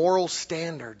for moral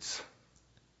standards.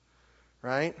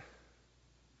 Right?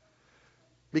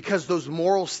 Because those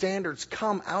moral standards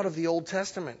come out of the Old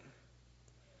Testament.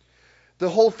 The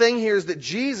whole thing here is that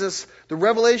Jesus, the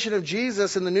revelation of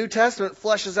Jesus in the New Testament,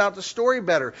 fleshes out the story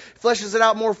better, fleshes it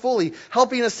out more fully,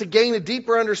 helping us to gain a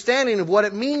deeper understanding of what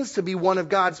it means to be one of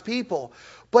God's people.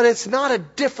 But it's not a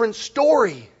different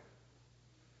story.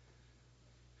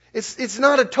 It's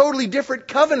not a totally different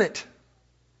covenant.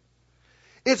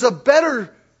 It's a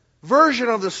better version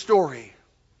of the story.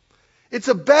 It's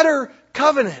a better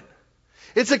covenant.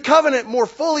 It's a covenant more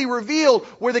fully revealed,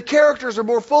 where the characters are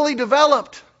more fully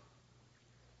developed.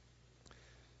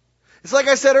 It's like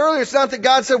I said earlier, it's not that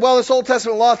God said, well, this Old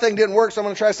Testament law thing didn't work, so I'm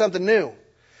going to try something new.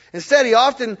 Instead, as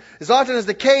often as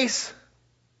the case,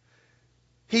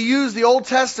 He used the Old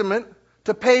Testament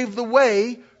to pave the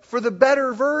way for the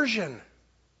better version.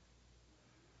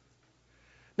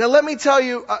 Now, let me tell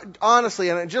you honestly,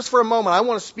 and just for a moment, I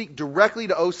want to speak directly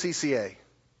to OCCA.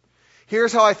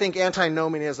 Here's how I think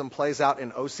antinomianism plays out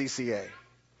in OCCA.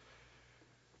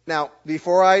 Now,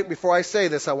 before I say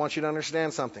this, I want you to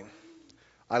understand something.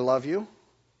 I love you,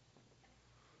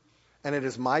 and it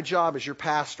is my job as your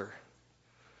pastor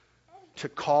to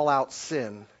call out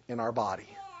sin in our body.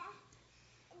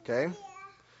 Okay?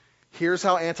 Here's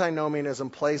how antinomianism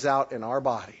plays out in our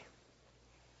body.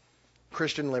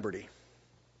 Christian liberty.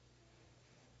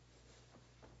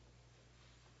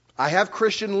 I have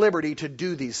Christian liberty to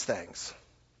do these things.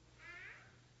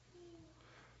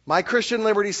 My Christian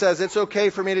liberty says it's okay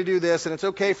for me to do this, and it's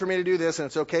okay for me to do this, and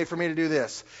it's okay for me to do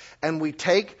this. And we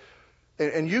take,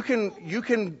 and you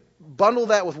can bundle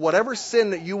that with whatever sin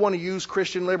that you want to use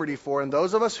Christian liberty for. And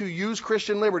those of us who use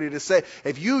Christian liberty to say,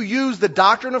 if you use the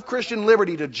doctrine of Christian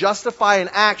liberty to justify an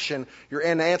action, you're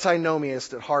an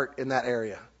antinomiist at heart in that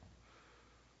area.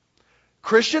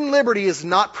 Christian liberty is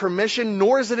not permission,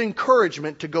 nor is it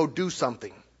encouragement to go do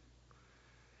something.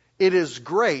 It is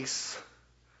grace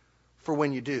for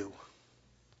when you do.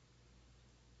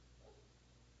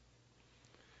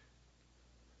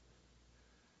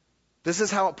 This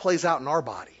is how it plays out in our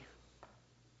body.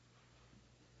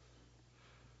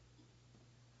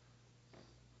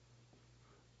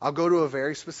 I'll go to a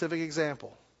very specific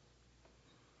example.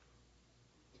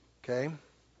 Okay?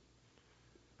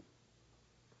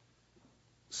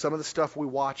 Some of the stuff we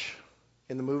watch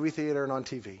in the movie theater and on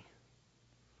TV.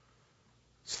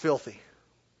 It's filthy.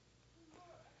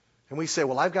 And we say,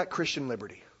 well, I've got Christian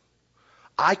liberty.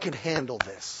 I can handle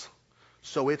this,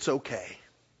 so it's okay.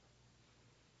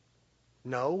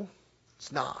 No,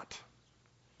 it's not.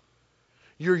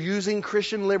 You're using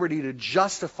Christian liberty to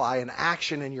justify an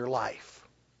action in your life.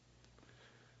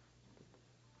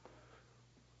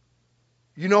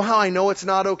 You know how I know it's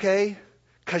not okay?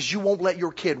 Because you won't let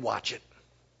your kid watch it.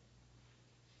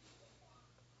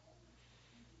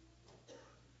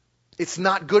 It's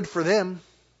not good for them.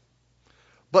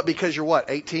 But because you're what,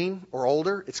 18 or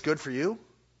older, it's good for you?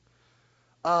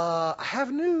 I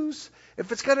have news.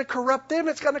 If it's going to corrupt them,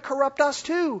 it's going to corrupt us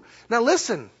too. Now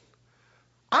listen,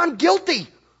 I'm guilty.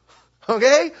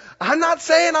 Okay? I'm not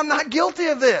saying I'm not guilty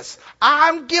of this.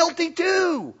 I'm guilty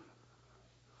too.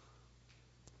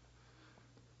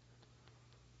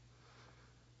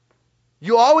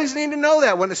 You always need to know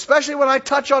that, especially when I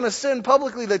touch on a sin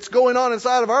publicly that's going on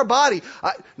inside of our body.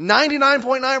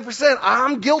 99.9%,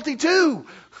 I'm guilty too.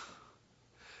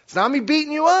 It's not me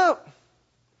beating you up.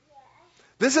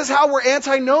 This is how we're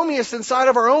antinomists inside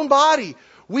of our own body.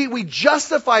 We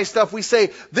justify stuff. We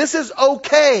say, this is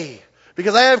okay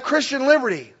because I have Christian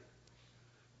liberty.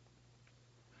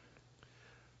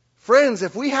 Friends,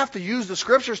 if we have to use the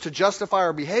scriptures to justify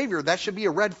our behavior, that should be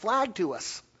a red flag to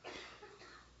us.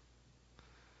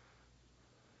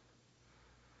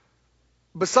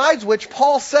 Besides which,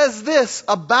 Paul says this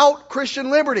about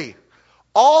Christian liberty.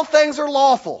 All things are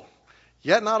lawful,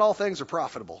 yet not all things are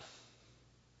profitable.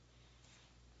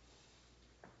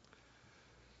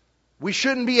 We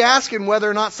shouldn't be asking whether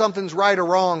or not something's right or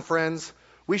wrong, friends.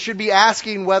 We should be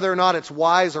asking whether or not it's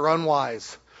wise or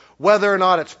unwise, whether or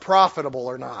not it's profitable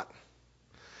or not,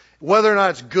 whether or not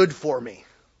it's good for me.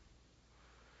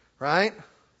 Right?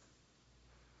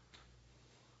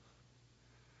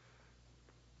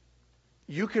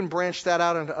 You can branch that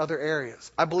out into other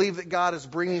areas. I believe that God is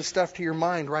bringing stuff to your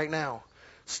mind right now.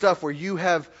 Stuff where you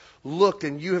have looked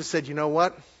and you have said, you know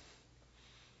what?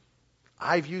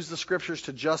 I've used the scriptures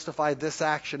to justify this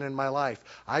action in my life.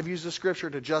 I've used the scripture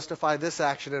to justify this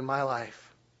action in my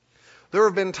life. There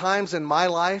have been times in my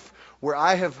life where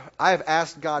I have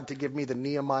asked God to give me the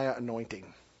Nehemiah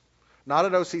anointing. Not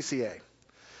at OCCA.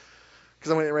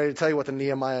 Because I'm getting ready to tell you what the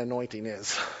Nehemiah anointing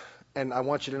is. And I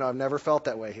want you to know I've never felt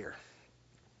that way here.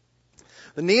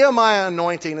 The Nehemiah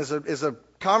anointing is a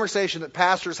conversation that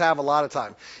pastors have a lot of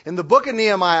time. In the book of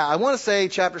Nehemiah, I want to say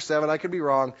chapter 7, I could be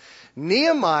wrong.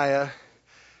 Nehemiah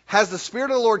has the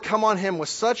Spirit of the Lord come on him with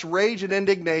such rage and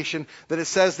indignation that it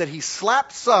says that he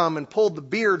slapped some and pulled the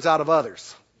beards out of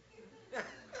others.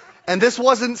 And this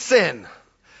wasn't sin.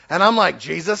 And I'm like,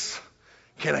 Jesus,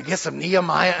 can I get some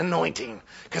Nehemiah anointing?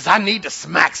 Because I need to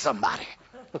smack somebody.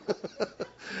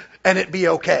 And it be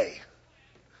okay.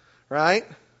 Right?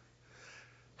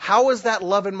 How is that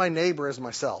loving my neighbor as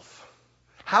myself?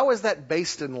 How is that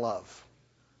based in love?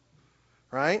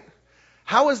 Right?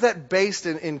 How is that based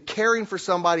in caring for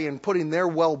somebody and putting their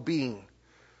well-being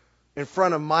in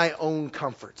front of my own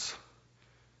comforts?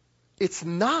 It's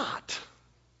not.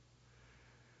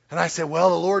 And I said, well,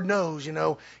 the Lord knows,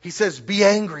 He says, be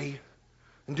angry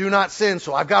and do not sin.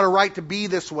 So I've got a right to be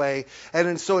this way.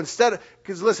 And so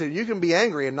because listen, you can be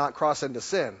angry and not cross into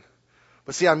sin.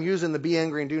 But see, I'm using the be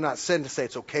angry and do not sin to say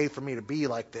it's okay for me to be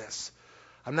like this.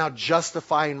 I'm now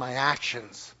justifying my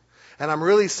actions. And I'm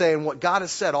really saying what God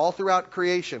has said all throughout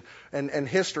creation and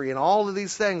history and all of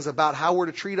these things about how we're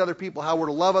to treat other people, how we're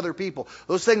to love other people.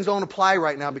 Those things don't apply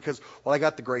right now because, well, I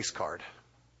got the grace card.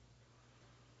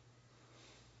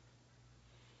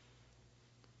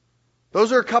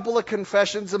 Those are a couple of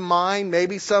confessions of mine.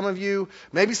 Maybe some of you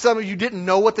didn't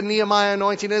know what the Nehemiah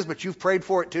anointing is, but you've prayed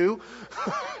for it too.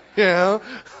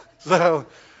 So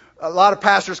a lot of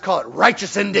pastors call it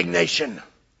righteous indignation.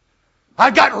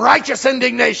 I've got righteous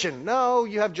indignation. No,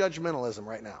 you have judgmentalism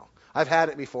right now. I've had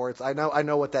it before. I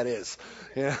know what that is.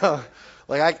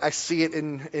 Like I see it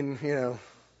in.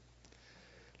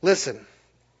 Listen,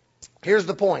 here's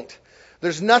the point.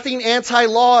 There's nothing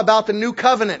anti-law about the new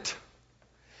covenant.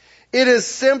 It is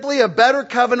simply a better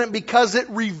covenant because it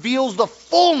reveals the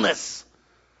fullness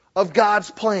of God's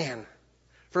plan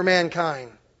for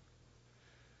mankind.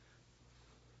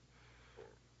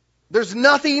 There's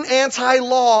nothing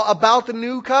anti-law about the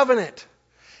new covenant.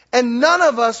 And none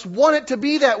of us want it to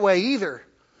be that way either.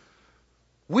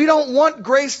 We don't want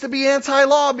grace to be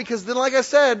anti-law because then, like I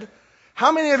said,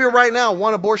 how many of you right now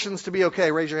want abortions to be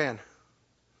okay? Raise your hand.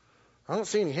 I don't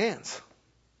see any hands.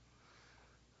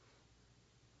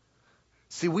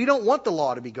 See, we don't want the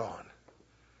law to be gone.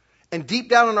 And deep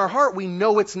down in our heart, we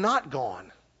know it's not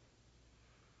gone.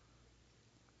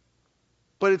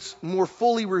 But it's more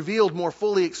fully revealed, more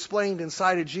fully explained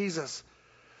inside of Jesus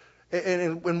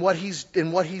and what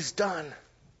He's done.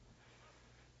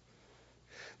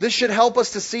 This should help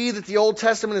us to see that the Old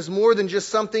Testament is more than just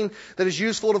something that is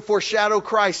useful to foreshadow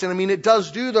Christ. And I mean, it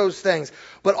does do those things.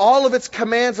 But all of its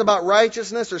commands about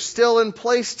righteousness are still in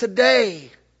place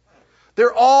today.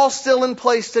 They're all still in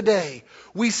place today.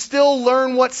 We still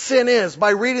learn what sin is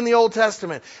by reading the Old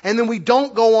Testament. And then we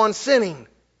don't go on sinning.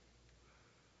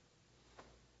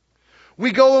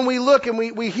 We go and we look and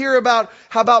we hear about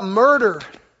murder.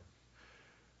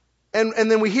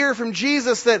 And then we hear from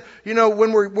Jesus that,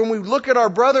 when we look at our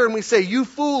brother and we say, you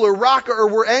fool or rocker, or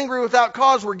we're angry without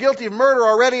cause, we're guilty of murder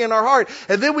already in our heart.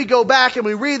 And then we go back and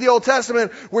we read the Old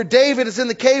Testament where David is in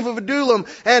the cave of Adullam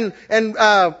and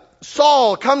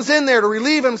Saul comes in there to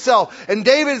relieve himself. And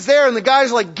David is there and the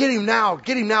guy's like, get him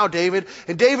now, David.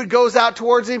 And David goes out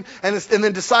towards him and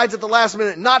then decides at the last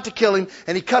minute not to kill him.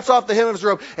 And he cuts off the hem of his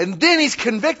robe. And then he's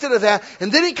convicted of that.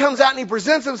 And then he comes out and he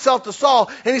presents himself to Saul.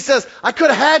 And he says, I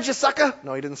could have had you, sucker.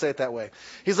 No, he didn't say it that way.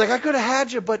 He's like, I could have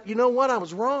had you, but you know what? I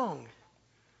was wrong.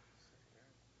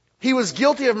 He was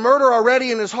guilty of murder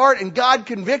already in his heart and God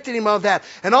convicted him of that.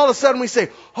 And all of a sudden we say,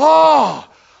 oh,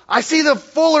 I see the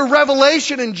fuller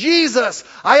revelation in Jesus.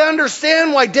 I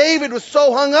understand why David was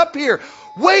so hung up here.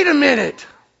 Wait a minute.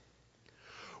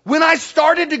 When I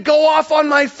started to go off on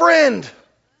my friend,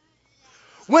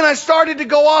 When I started to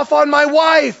go off on my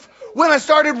wife, when I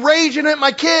started raging at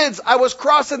my kids, I was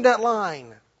crossing that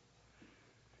line.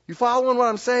 You following what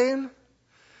I'm saying?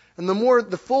 And the more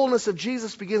the fullness of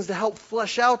Jesus begins to help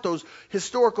flesh out those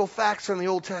historical facts from the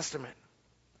Old Testament,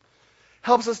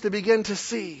 helps us to begin to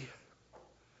see,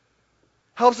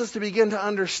 helps us to begin to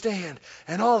understand,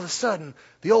 and all of a sudden,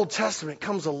 the Old Testament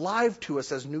comes alive to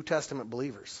us as New Testament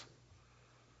believers.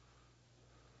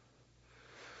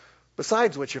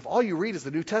 Besides which, if all you read is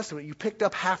the New Testament, you picked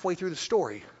up halfway through the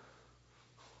story.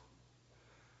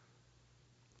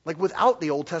 Like without the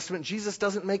Old Testament, Jesus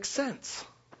doesn't make sense.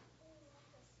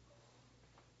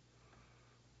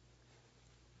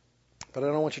 But I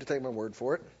don't want you to take my word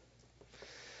for it.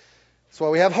 That's why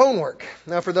we have homework.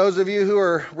 Now, for those of you who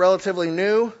are relatively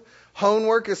new,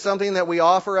 homework is something that we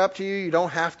offer up to you. You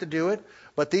don't have to do it.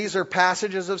 But these are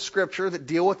passages of Scripture that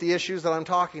deal with the issues that I'm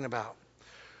talking about.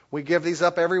 We give these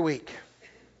up every week.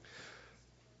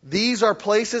 These are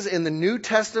places in the New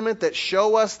Testament that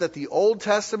show us that the Old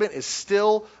Testament is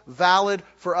still valid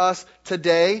for us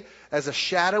today as a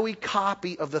shadowy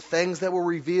copy of the things that were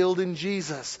revealed in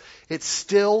Jesus. It's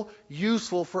still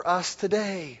useful for us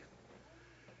today.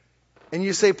 And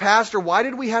you say, Pastor, why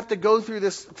did we have to go through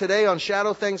this today on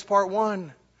Shadow Things Part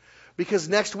 1? Because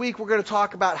next week we're going to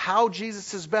talk about how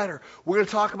Jesus is better. We're going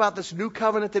to talk about this new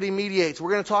covenant that He mediates.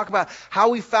 We're going to talk about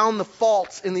how He found the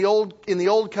faults in the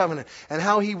old covenant and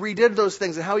how He redid those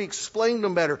things and how He explained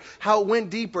them better, how it went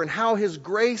deeper, and how His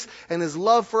grace and His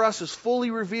love for us is fully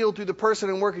revealed through the person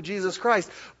and work of Jesus Christ.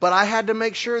 But I had to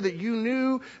make sure that you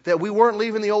knew that we weren't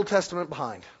leaving the Old Testament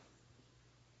behind.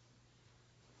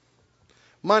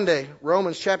 Monday,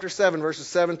 Romans chapter 7, verses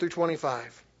 7 through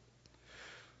 25.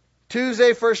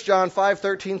 Tuesday, 1 John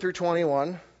 5:13 through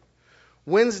 21.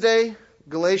 Wednesday,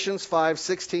 Galatians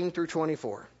 5:16 through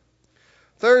 24.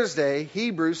 Thursday,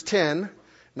 Hebrews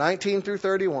 10:19 through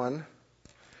 31.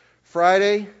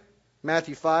 Friday,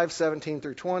 Matthew 5:17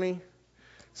 through 20.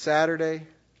 Saturday,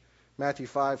 Matthew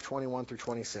 5:21 through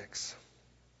 26.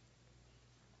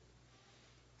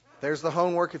 There's the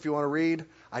homework if you want to read.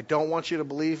 I don't want you to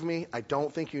believe me. I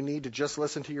don't think you need to just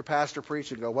listen to your pastor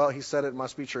preach and go, well, he said it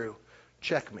must be true.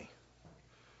 Check me.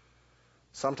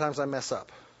 Sometimes I mess up.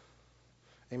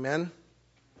 Amen?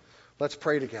 Let's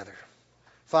pray together.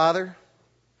 Father,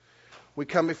 we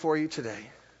come before you today.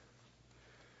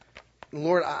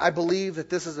 Lord, I believe that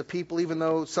this is a people, even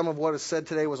though some of what is said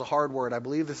today was a hard word, I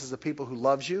believe this is a people who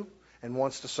loves you and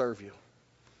wants to serve you.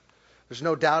 There's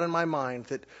no doubt in my mind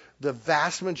that the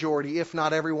vast majority, if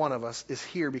not every one of us, is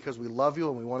here because we love you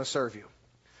and we want to serve you.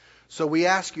 So we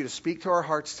ask you to speak to our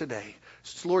hearts today.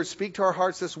 Lord, speak to our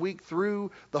hearts this week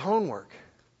through the homework.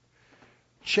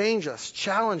 Change us,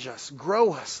 challenge us,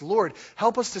 grow us. Lord,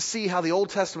 help us to see how the Old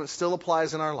Testament still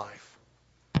applies in our life.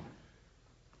 And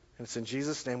it's in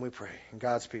Jesus' name we pray. And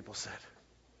God's people said,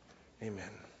 amen.